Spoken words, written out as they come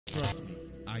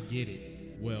I get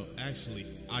it. Well, actually,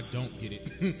 I don't get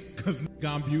it, cause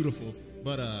I'm beautiful.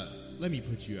 But let me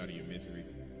put you out of your misery.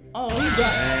 Oh, he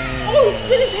got. Oh, he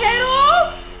split his head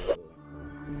off.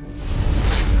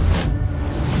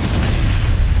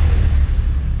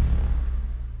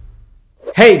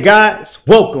 Hey guys,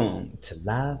 welcome to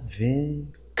Live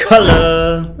in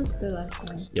Color. What's the last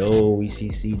one? Yo, we see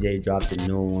CJ dropped a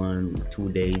new one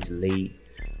 2 days late,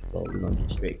 but we're gonna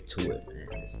get straight to it, man.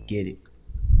 Let's get it.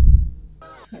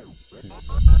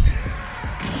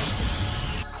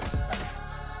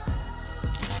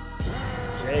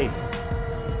 Jay.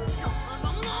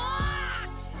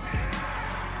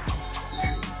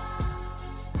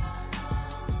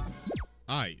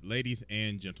 Alright, ladies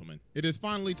and gentlemen, it is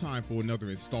finally time for another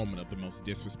installment of the most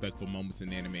disrespectful moments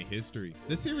in anime history.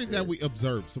 The series that we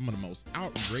observe some of the most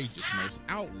outrageous, most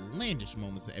outlandish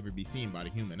moments to ever be seen by the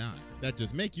human eye. That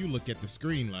just make you look at the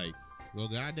screen like, well,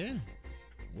 goddamn,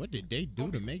 what did they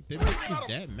do to make them niggas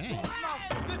that mad?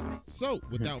 So,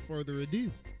 without further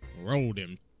ado, roll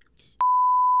them.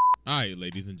 Alright,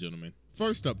 ladies and gentlemen,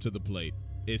 first up to the plate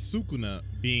is Sukuna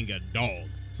being a dog.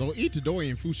 So Itadori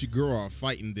and Fushiguro are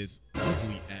fighting this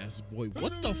ugly ass boy.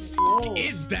 What the f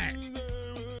is that?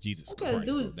 Jesus Christ,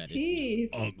 bro, that is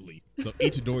just ugly. So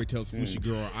Itadori tells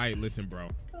Fushiguro, alright, listen, bro,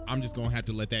 I'm just gonna have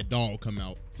to let that dog come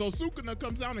out. So Sukuna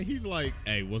comes out and he's like,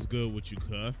 hey, what's good with you,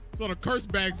 cuz? So the curse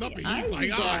bags up and he's like,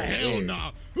 oh, hell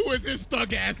nah. Who is this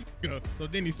thug ass nigga? So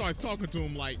then he starts talking to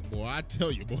him like, boy, I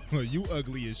tell you, boy, you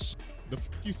ugly as shit. The f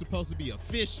you supposed to be a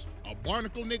fish, a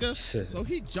barnacle, nigga? So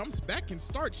he jumps back and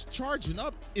starts charging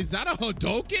up. Is that a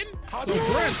Hadouken? So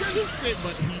Brad shoots it,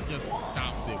 but he just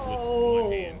stops it with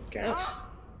one hand.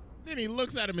 Then he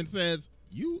looks at him and says,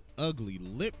 you ugly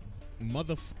lip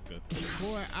motherfucker.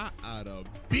 Boy, I oughta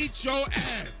beat your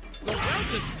ass. So Brad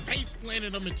just face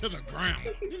planted him into the ground.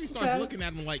 Then he starts looking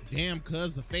at him like, damn,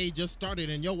 cuz the fade just started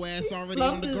and your ass already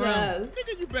on the ground.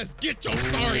 Nigga, you best get your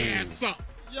sorry ass up.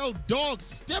 Yo, Dawg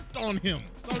stepped on him.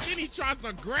 So then he tries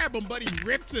to grab him, but he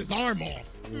rips his arm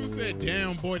off. Who said,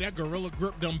 damn, boy, that gorilla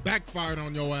grip done backfired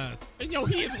on your ass. And yo,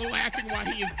 he is laughing while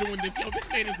he is doing this. Yo, this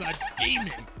man is a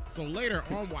demon. So later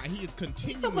on, while he is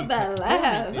continuing with that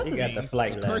laugh. He got the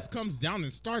flight laugh. Curse comes down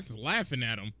and starts laughing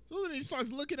at him. So then he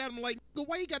starts looking at him like,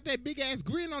 why you got that big ass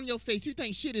grin on your face? You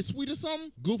think shit is sweet or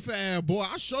something? Goofy ass boy,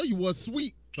 I'll show you what's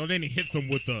sweet. So then he hits him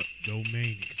with the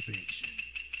domain expansion.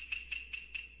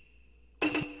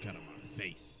 Out of my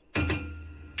face.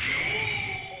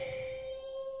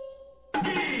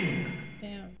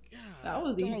 Damn. That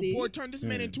was easy. Boy, turn this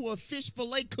man into a fish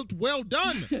fillet cooked well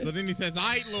done. So then he says, all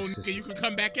right, little nigga, you can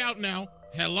come back out now.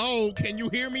 Hello, can you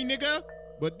hear me, nigga?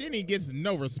 But then he gets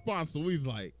no response, so he's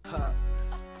like,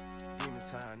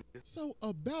 so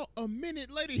about a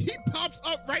minute later, he pops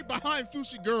up right behind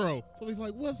Fushiguro. So he's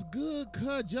like, what's good,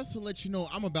 cuz? Just to let you know,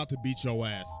 I'm about to beat your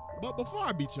ass. But before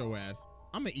I beat your ass,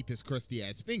 I'm gonna eat this crusty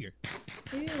ass finger.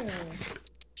 Ew. You're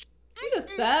a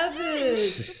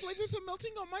savage. The flavors are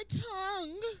melting on my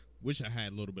tongue. Wish I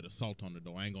had a little bit of salt on it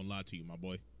though. I ain't gonna lie to you, my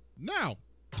boy. Now,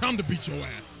 time to beat your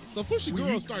ass. So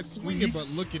Fushiguro starts swinging, but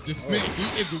look at this man.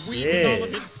 He is weaving all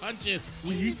of his punches.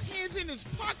 With his hands in his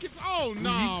pockets. Oh,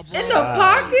 nah, bro. In the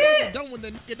pocket? Don't when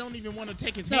the nigga don't even want to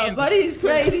take his No, hands. buddy, he's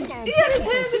crazy. He had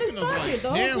his hands in his Sukuna's pocket the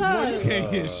whole damn, time. boy, you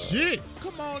can't hear shit.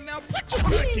 Come on now, put your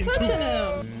back into touching it.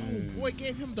 him. Boy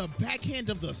gave him the backhand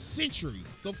of the century.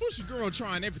 So Fushiguro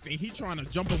trying everything. He trying to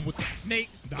jump him with the snake,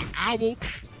 the owl.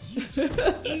 He just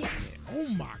eating it. Oh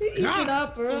my God.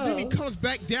 Up, so then he comes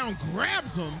back down,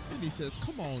 grabs him, and he says,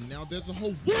 come on now, there's a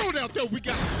whole world out there we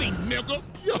gotta see, nigga.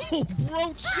 Yo,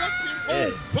 bro, check his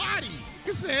whole body.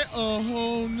 He said, a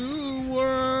whole new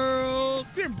world.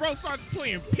 Then bro starts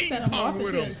playing ping pong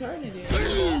with him.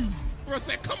 Bro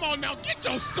said, come on now, get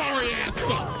your sorry ass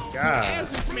up. So as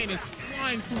this man is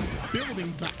flying through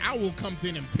buildings, the owl comes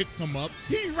in and picks him up.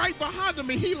 He right behind him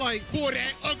and he like, boy,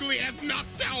 that ugly ass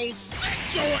knocked owl, set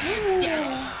your ass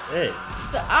down. Hey.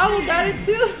 The owl got it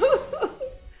too.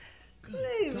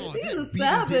 Good God, he's a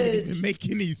that savage. didn't even make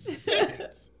any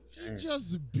sense. He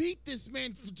just beat this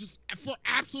man for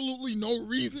absolutely no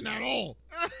reason at all.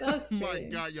 Oh my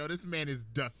God, yo, this man is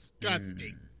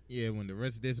disgusting. Yeah, when the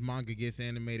rest of this manga gets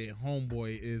animated,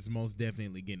 Homeboy is most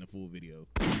definitely getting a full video.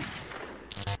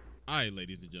 All right,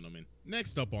 ladies and gentlemen,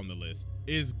 next up on the list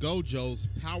is Gojo's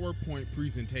PowerPoint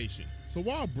presentation. So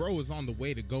while bro is on the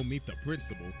way to go meet the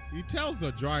principal, he tells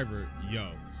the driver, yo,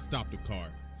 stop the car.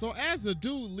 So as the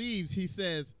dude leaves, he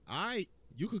says, all right,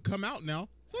 you could come out now.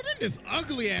 So then this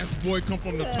ugly ass boy come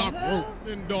from the top rope,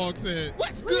 and Dawg said,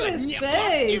 "What's good, his nigga?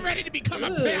 face. You ready to become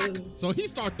a pack?" So he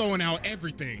start throwing out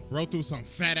everything. Bro threw some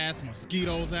fat ass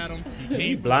mosquitoes at him. He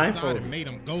came from the side and made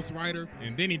him Ghost Rider,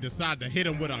 and then he decided to hit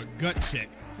him with a gut check.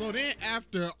 So then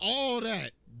after all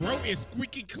that, bro is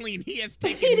squeaky clean. He has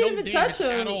taken no damage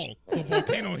at all. So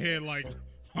Volcano Head like,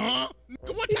 huh?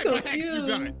 What type of hacks you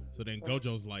got? So then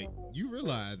Gojo's like, you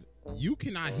realize you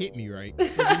cannot hit me, right?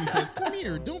 So then he says, come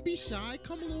here, don't be shy,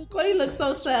 come a little closer. But he looks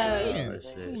so sad.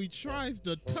 So he tries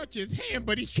to touch his hand,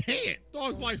 but he can't.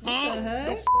 Dog's like, huh?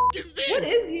 The f is this? What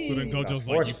is he? So then Gojo's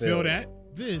like, you feel that?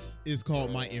 This is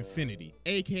called my infinity,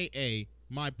 aka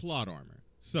my plot armor.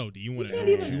 So do you want to know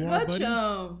what you are, buddy?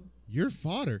 You're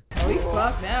fodder. Oh, he's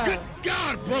fucked now. Good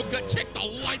God, bro, got check the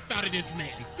life out of this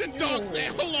man. Then Dawg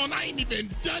said, hold on, I ain't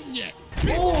even done yet.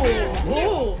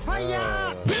 Oh,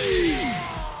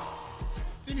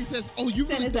 Then he says, oh, you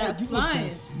really thought you was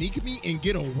gonna sneak me and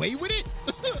get away with it?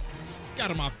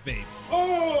 Out of my face.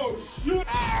 Oh, shit.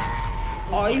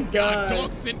 Oh, he's done.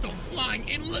 Dawg sent him flying,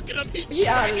 and look at him, he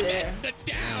dragging the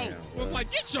down. Was like,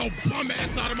 get your bum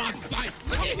ass out of my sight.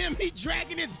 Look at him, he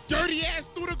dragging his dirty ass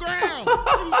through the ground.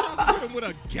 And he tries to hit him with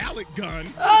a Gallic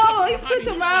gun. Oh, he took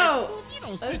him out. Like, well, if you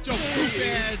don't sit your goofy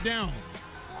ass down.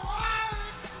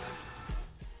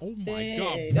 Oh my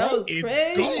God, bro is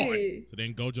gone. So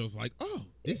then Gojo's like, oh,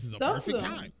 this is a perfect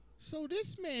time. So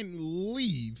this man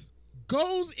leaves,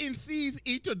 goes and sees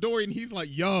Itadori, and he's like,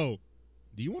 yo,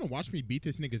 do you want to watch me beat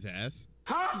this nigga's ass?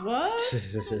 Huh? What? So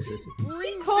he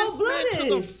brings this man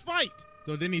to the fight.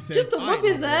 So then he says, just to whoop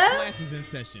his ass? Class is in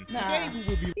session. Nah, today we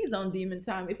will be he's on demon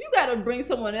time. If you gotta bring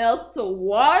someone else to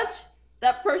watch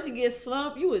that person get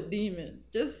slumped, you a demon.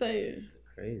 Just saying.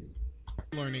 Crazy.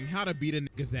 Learning how to beat a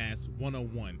nigga's ass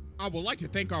 101. I would like to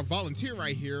thank our volunteer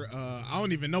right here. I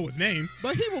don't even know his name,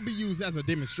 but he will be used as a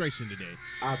demonstration today.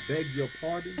 I beg your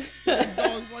pardon?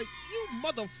 Dawg's like, you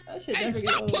motherfucker. Hey,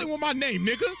 stop playing with my name,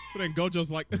 nigga. But then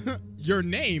Gojo's like, your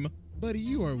name? Buddy,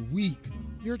 you are weak.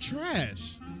 You're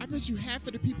trash. I bet you half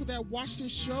of the people that watch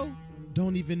this show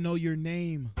don't even know your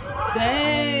name.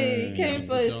 Dang, he came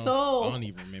for his soul. I don't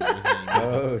even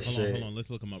remember his name. Hold on. Let's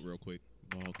look him up real quick.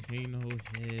 Volcano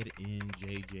Head in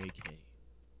JJK.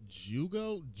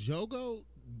 Jogo?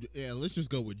 Yeah, let's just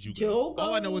go with Jogo.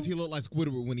 All I know is he looked like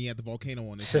Squidward when he had the volcano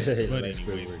on his head. But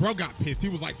anyways, bro got pissed. He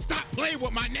was like, stop playing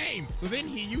with my name. So then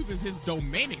he uses his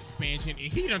domain expansion and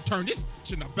he done turned this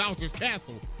bitch into Bowser's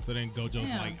Castle. So then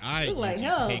Gojo's like, all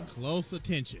right, pay close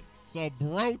attention. So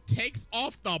bro takes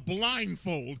off the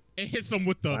blindfold and hits him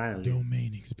with the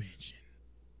domain expansion.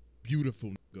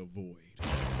 Beautiful nigga void.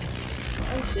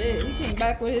 Oh shit, he came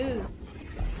back with his.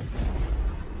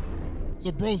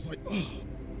 So bro's like, ugh,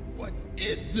 what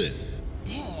is this?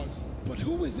 Pause. But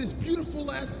who is this beautiful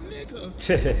ass nigga?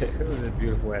 Who is this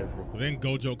beautiful ass nigga? Then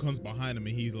Gojo comes behind him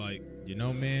and he's like, you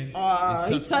know, man.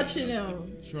 He touching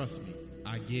him. Trust me,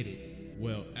 I get it.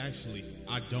 Well, actually,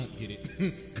 I don't get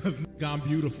it. Cause I'm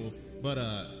beautiful. But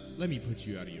let me put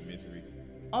you out of your misery.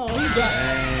 Oh, he got.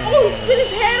 Oh, he split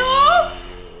his head off?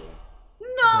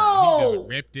 No! He just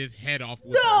ripped his head off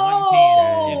with one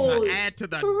hand. And to add to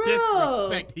the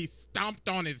disrespect, he stomped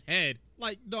on his head.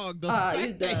 Like, dog, the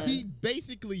fact that he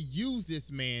basically used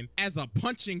this man as a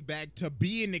punching bag to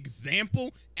be an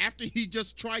example after he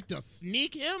just tried to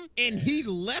sneak him and he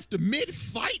left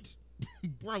mid-fight?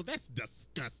 Bro, that's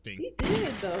disgusting. He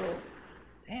did, though.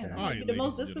 Damn, all right, the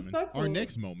most disrespectful. Our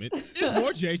next moment is more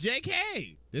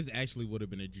JJK. This actually would have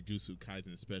been a Jujutsu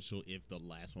Kaisen special if the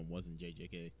last one wasn't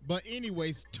JJK. But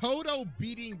anyways, Todo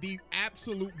beating the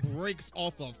absolute brakes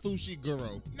off of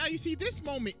Fushiguro. Now you see, this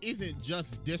moment isn't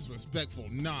just disrespectful.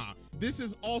 Nah, this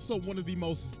is also one of the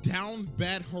most down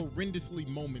bad horrendously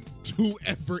moments to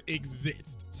ever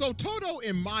exist. So Todo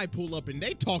and Mai pull up and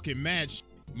they talking mad shit.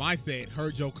 Mai said,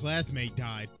 heard your classmate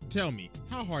died. Tell me,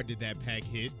 how hard did that pack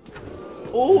hit?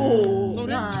 Oh, so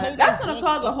that's gonna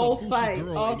cause a whole fight.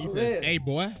 And he says, hey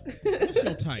boy, what's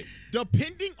your type?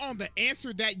 Depending on the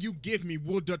answer that you give me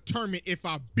will determine if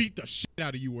I beat the shit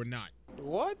out of you or not.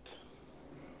 What?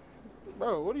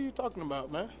 Bro, what are you talking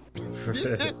about, man?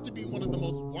 This has to be one of the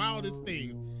most wildest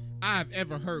things I've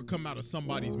ever heard come out of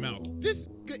somebody's mouth. This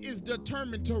is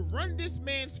determined to run this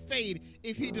man's fade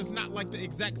if he does not like the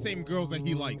exact same girls that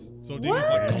he likes. So then he's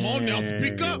like, come on now,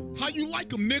 speak up. How you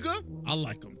like him, nigga? I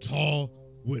like him tall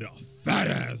with a fat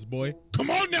ass, boy. Come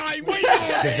on now, I ain't waiting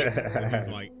all day. So he's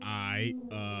like,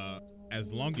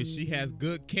 as long as she has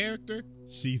good character,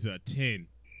 she's a 10.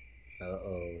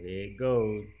 Uh-oh, there it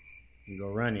goes. You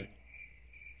gonna run it.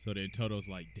 So then Todo's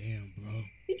like, damn, bro.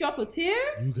 He dropped a tear?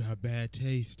 You got bad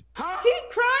taste. He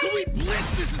crying? So he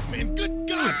blitzes this man. Good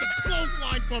God, the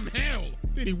clothesline from hell.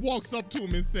 Then he walks up to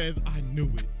him and says, I knew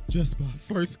it. Just by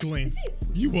first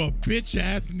glance, you a bitch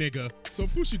ass nigga. So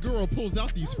Fushiguro pulls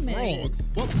out these frogs,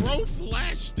 but bro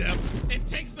flash steps and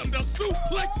takes them to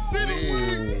Suplex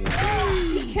City.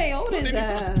 He KO'd his Then he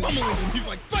ass. starts pummeling him. He's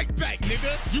like, fight back,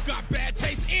 nigga. You got bad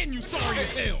taste and you sorry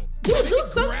as hell. Dude, Then do he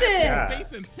grabs something. his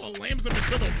face and slams him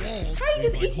into the wall. How you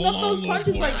just He's eating "Hold up on, those little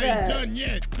punches boy, like I ain't that?" done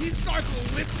yet. He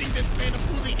starts lifting this man up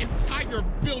through the entire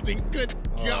building. Good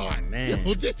God. man.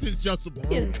 Yo, this is just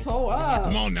Getting brutal. tore up.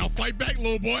 Come on now, fight back,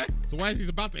 little boy. So as he's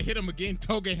about to hit him again,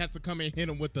 Toge has to come and hit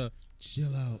him with the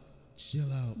chill out.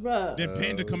 Bruh. Then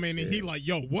Panda come in and he like,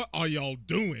 yo, what are y'all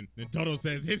doing? Then Toto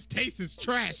says, his taste is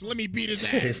trash. Let me beat his ass.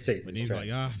 His taste But is he's trash.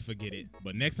 like, forget it.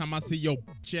 But next time I see your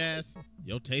bitch ass,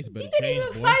 your taste better He didn't change,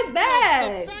 even boy. fight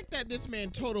back. The fact that this man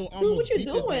Toto what almost you beat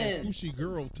this man doing?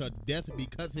 Fushiguro to death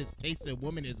because his taste in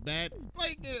women is bad,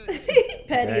 like, He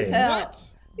petty as Hey. hell.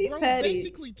 what? He Bro petty.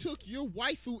 basically took your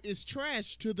waifu is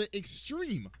trash to the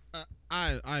extreme.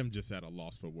 I'm just at a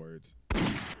loss for words.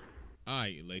 All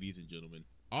right, ladies and gentlemen,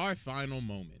 our final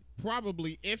moment.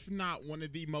 Probably, if not one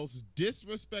of the most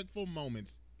disrespectful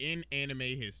moments in anime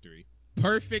history.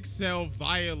 Perfect Cell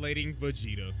violating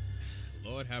Vegeta.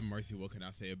 Lord have mercy, what can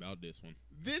I say about this one?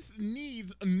 This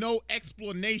needs no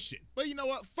explanation. But you know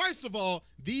what? First of all,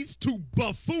 these two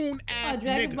buffoon-ass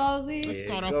Dragon niggas. Ball Z. Let's There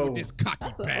start you off go. with this cocky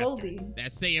That's a bastard. oldie.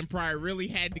 That Saiyan Pride really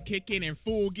had to kick in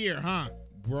full gear, huh?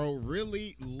 Bro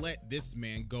really let this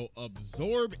man go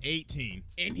absorb 18,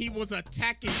 and he was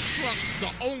attacking Trunks,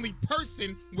 the only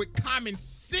person with common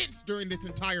sense during this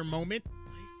entire moment.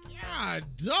 God,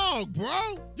 dog,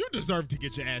 bro. You deserve to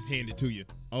get your ass handed to you.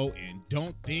 Oh, and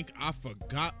don't think I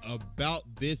forgot about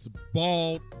this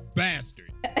bald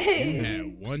bastard. You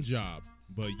had one job,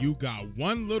 but you got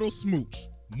one little smooch.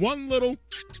 One little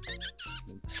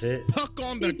Shit. puck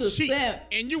on the He's a cheek, simp.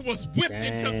 and you was whipped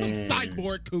into some Dang.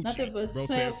 cyborg coochie. Nothing but Bro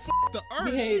said, simp "F the earth,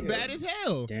 she behavior." bad as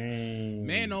hell." Dang.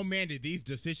 Man, oh man, did these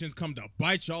decisions come to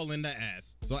bite y'all in the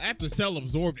ass. So after Cell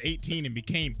absorbed 18 and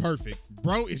became perfect,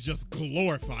 bro is just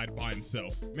glorified by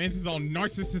himself. Man's is on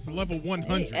narcissist level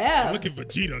 100. Yeah. Look at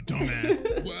Vegeta,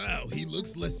 dumbass. Wow, he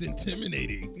looks less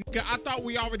intimidating. I thought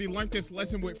we already learned this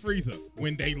lesson with Frieza.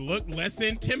 When they look less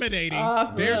intimidating,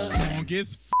 they're bruh. strong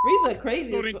as f. Frieza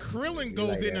crazy. So as then fu- Krillin goes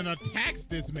like in that. and attacks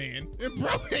this man, and bro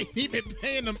ain't even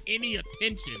paying him any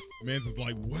attention. Man's is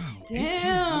like, wow. 18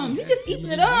 Damn, really he has just eating it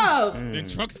feminine up. Mm. Then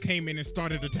Trunks came in and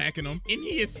started attacking him, and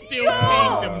he is still Yo!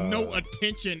 paying them no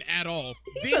attention at all.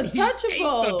 He's Then he ate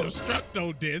untouchable. the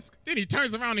Destructo disc. Then he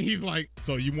turns around and he's like,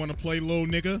 so you want to play little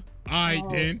nigga? Alright Oh,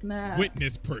 then, snap.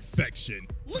 witness perfection.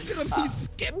 Look at him, he's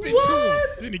skipping to what?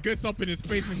 him. Then he gets up in his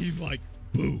face and he's like,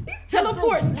 boo.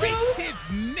 teleporting Bro breaks too.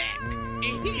 his neck, and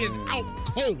he is out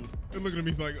cold. And look at him,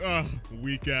 he's like,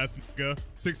 weak ass nigga.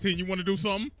 16, you want to do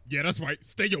something? Yeah, that's right.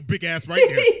 Stay your big ass right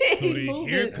there. So then Move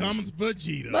here it. comes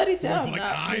Vegeta. Buddy So said, he's I'm like,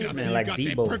 not alright, I moving. see Man, you like got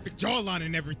Debo. that perfect jawline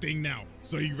and everything now.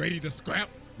 So you ready to scrap?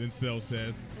 Then Cell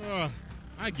says,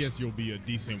 I guess you'll be a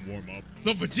decent warm-up.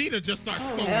 So Vegeta just starts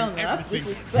Oh, throwing hell no, that's everything.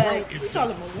 disrespect. Bro is You call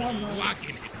just him a warm-up. blocking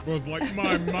it. Bro's like,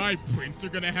 my prince,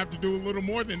 you're gonna have to do a little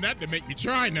more than that to make me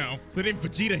try now. So then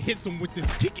Vegeta hits him with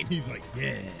this kick, and he's like,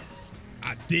 yeah,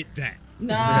 I did that.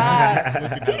 Nah,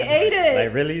 Look at he that. ate it.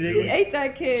 Like, really, He nigga? ate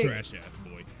that kick. Trash ass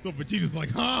boy. So Vegeta's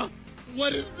like, huh?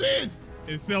 What is this?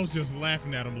 And Cell's just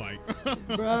laughing at him like,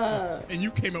 Bruh. and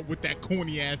you came up with that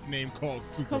corny ass name called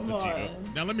Super Come Vegeta.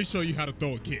 on. Now let me show you how to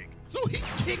throw a kick. So he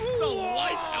kicks the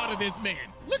life out of this man.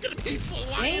 Look at him, he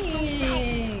flying through Dang.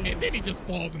 mountains. And then he just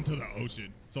falls into the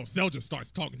ocean. So Cell just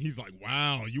starts talking. He's like,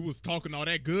 wow, you was talking all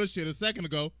that good shit a second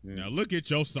ago. Now look at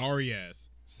your sorry ass.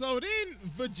 So then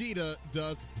Vegeta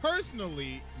does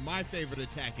personally my favorite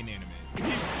attack in anime.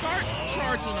 He starts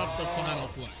charging up the Final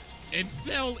Flash. And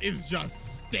Cell is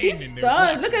just standing He's there.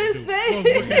 stunned. watching Look at his dude. face. Bro's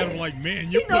looking at him like,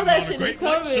 man, you're He know putting that on a shit great is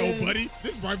light show, coming. buddy.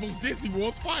 This rivals Disney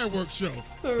World's fireworks show.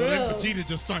 For so then real. Vegeta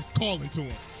just starts calling to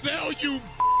him. Cell, you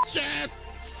ass,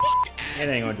 fuck ass. That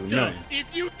ain't gonna do dumb. nothing.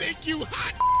 If you think you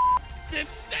hot, then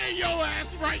stay your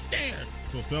ass right there.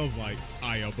 So Cell's like,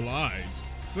 I oblige.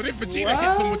 So then Vegeta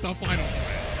hits him with the final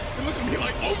flash. And look at me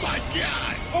like, oh my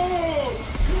god.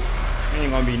 Oh.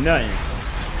 Ain't gonna be nothing.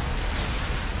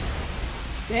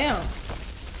 Damn.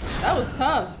 That was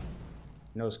tough.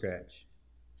 No scratch.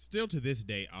 Still to this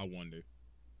day, I wonder,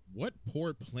 what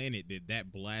poor planet did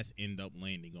that blast end up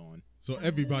landing on? So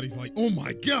everybody's like, oh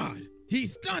my god,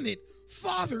 he's done it.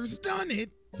 Father's done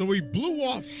it. So he blew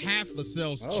off half of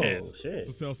Cell's Oh, chest. shit.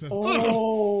 So Cell says,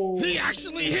 Oh. he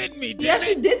actually hit me, He damn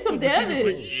actually it. did some So Vegeta's damage.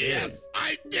 like, yes,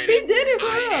 I did He it. did it,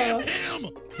 I am bro.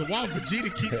 him. So while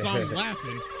Vegeta keeps on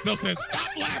laughing, Cell says,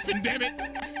 stop laughing, damn it.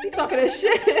 He talking that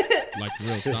shit. Like for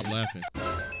real, stop laughing.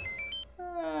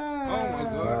 my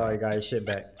God. Oh, he got his shit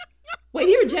back. Wait,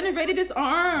 he regenerated his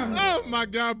arm. Oh my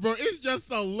God, bro! It's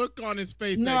just a look on his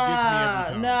face that gets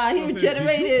me every time. Nah, he I said,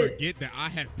 regenerated. Did you forget that I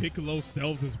had Piccolo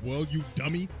cells as well, you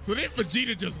dummy? So then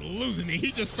Vegeta just losing it.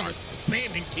 He just starts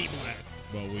spamming Ki Blast.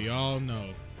 But we all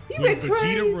know He when went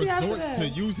crazy Vegeta after resorts that. to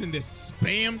using this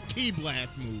spam Ki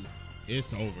Blast move,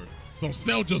 it's over. So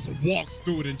Cell just walks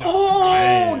through it and just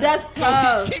Oh, that's so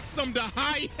tough. he kicks him to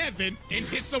high heaven and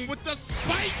hits him with the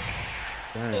spike.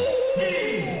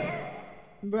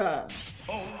 Bruh.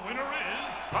 The winner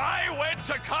is I went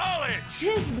to college.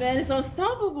 This man is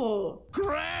unstoppable.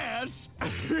 Grass.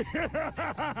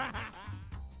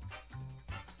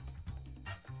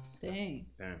 Dang.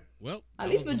 Damn. Well, At that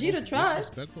least was the Vegeta most tried.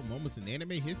 Disrespectful moments in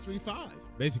anime history 5.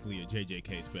 Basically a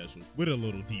JJK special with a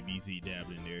little DBZ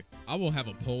dabbed in there. I will have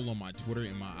a poll on my Twitter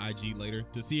and my IG later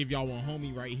to see if y'all want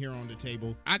homie right here on the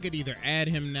table. I could either add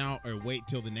him now or wait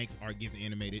till the next arc gets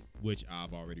animated, which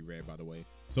I've already read, by the way.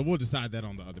 So we'll decide that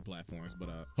on the other platforms, but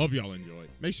hope y'all enjoyed.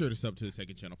 Make sure to sub to the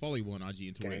second channel. Follow you on IG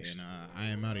and Twitter, Thanks. and I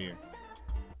am out of here.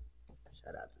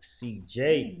 Shout out to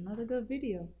CJ. Another good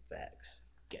video. Facts.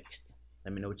 Gangsta.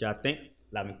 Let me know what y'all think.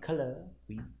 Love and color.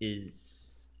 We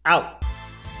is out.